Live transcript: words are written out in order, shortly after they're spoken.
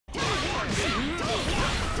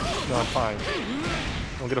No, I'm fine.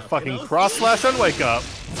 I'm gonna fucking cross slash and wake up.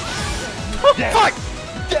 Oh, fuck!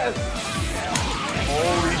 Yes!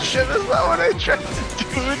 Holy shit, that's not what I tried to do.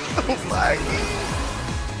 It's so laggy.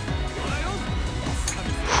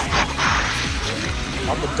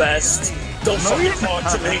 I'm the best. Don't fucking talk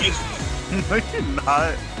to me. No, you're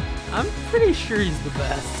not. I'm pretty sure he's the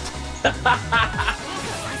best.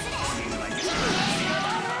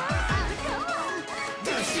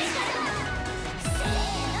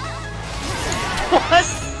 What?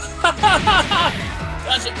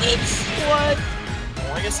 That's a bitch. What? I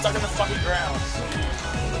wanna get stuck in the fucking ground.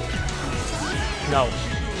 No.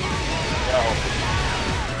 No.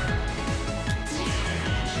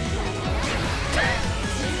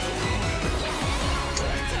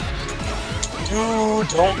 Dude,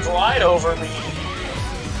 don't glide over me.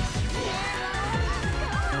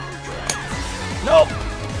 Nope.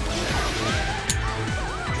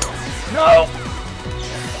 No.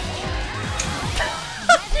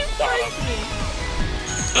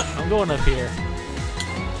 I'm going up here.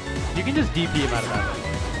 You can just DP him out of that.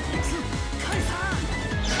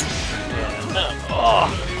 Yeah. Oh.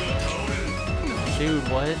 Dude,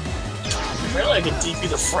 what? Apparently I can DP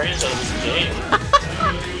the frames out of this game.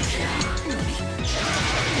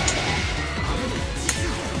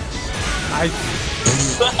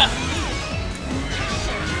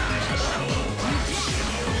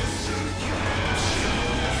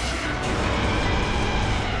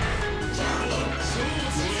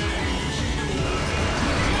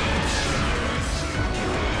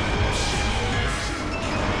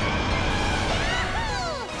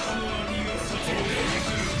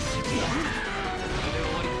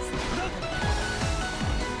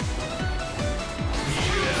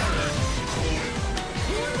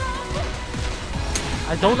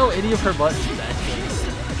 I don't know any of her buttons actually.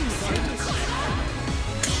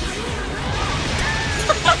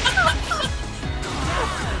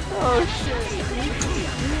 Oh shit.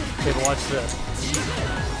 Okay, but watch this.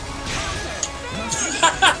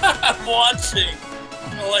 I'm watching.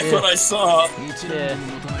 I like what I saw. Yeah.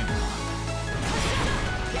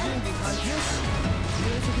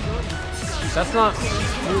 That's not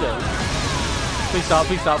Pluto. Please stop,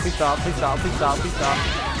 please stop, please stop, please stop, please stop, please stop.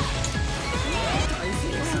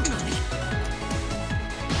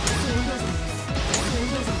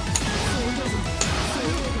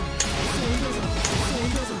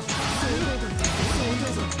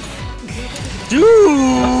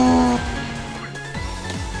 Dude!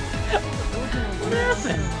 What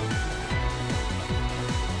happened?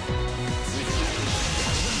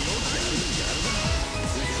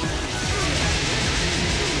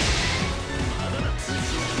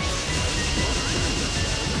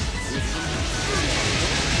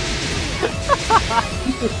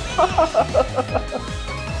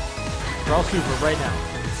 Draw super right now.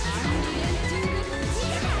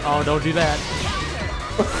 Oh, don't do that.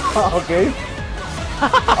 Okay.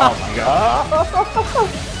 Oh my god.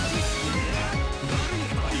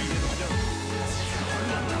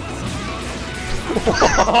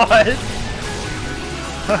 What?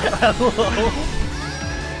 Hello?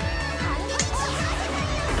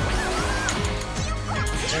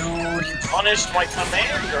 Dude, you punished my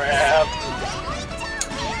command grab.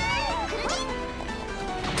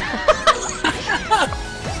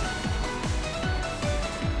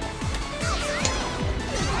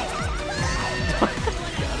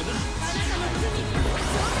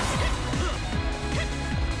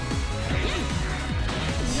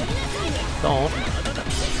 Don't.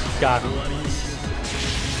 Got him.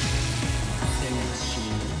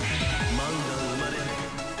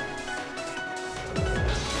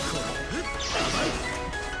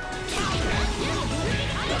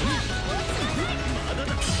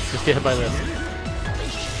 Just get hit by this.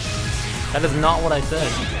 That is not what I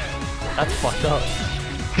said. That's fucked up.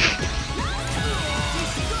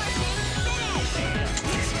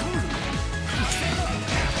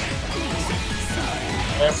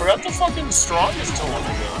 I forgot the fucking strongest tool in the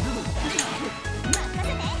game.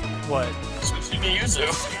 What? Switching to Yuzu.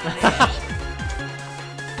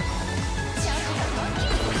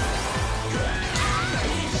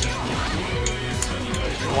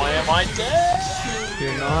 Why am I dead?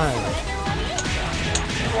 You're not.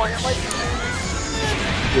 Why am I dead?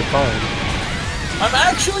 You're fine. I'm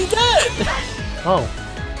actually dead! Oh.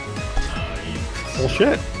 Well,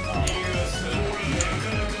 shit.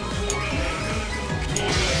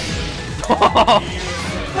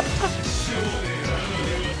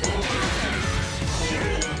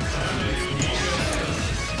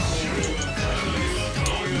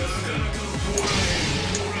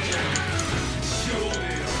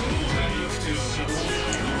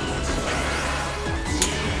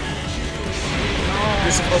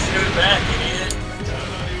 You're supposed to give it back, idiot.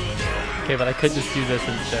 Okay, but I could just do this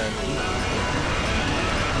instead.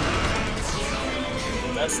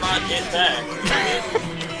 That's not get back,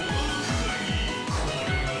 idiot.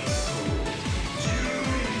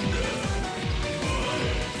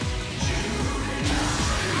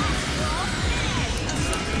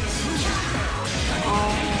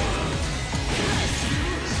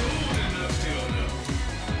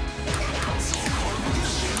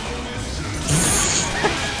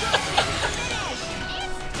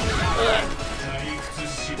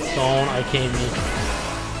 Don't IK me.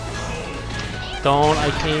 Don't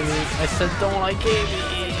IK me. I said don't IK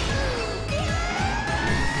me.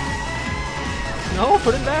 No,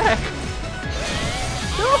 put it back.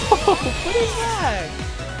 No, put it back.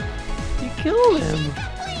 You killed him.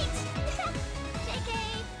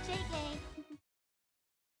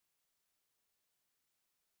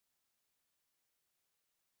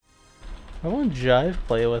 I want Jive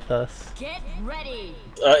play with us. Get ready.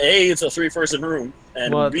 A, it's a 3-person room,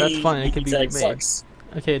 and Well, B, that's fine. It can be BBTAG remade. sucks.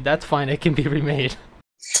 Okay, that's fine. It can be remade.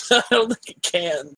 I don't think it can.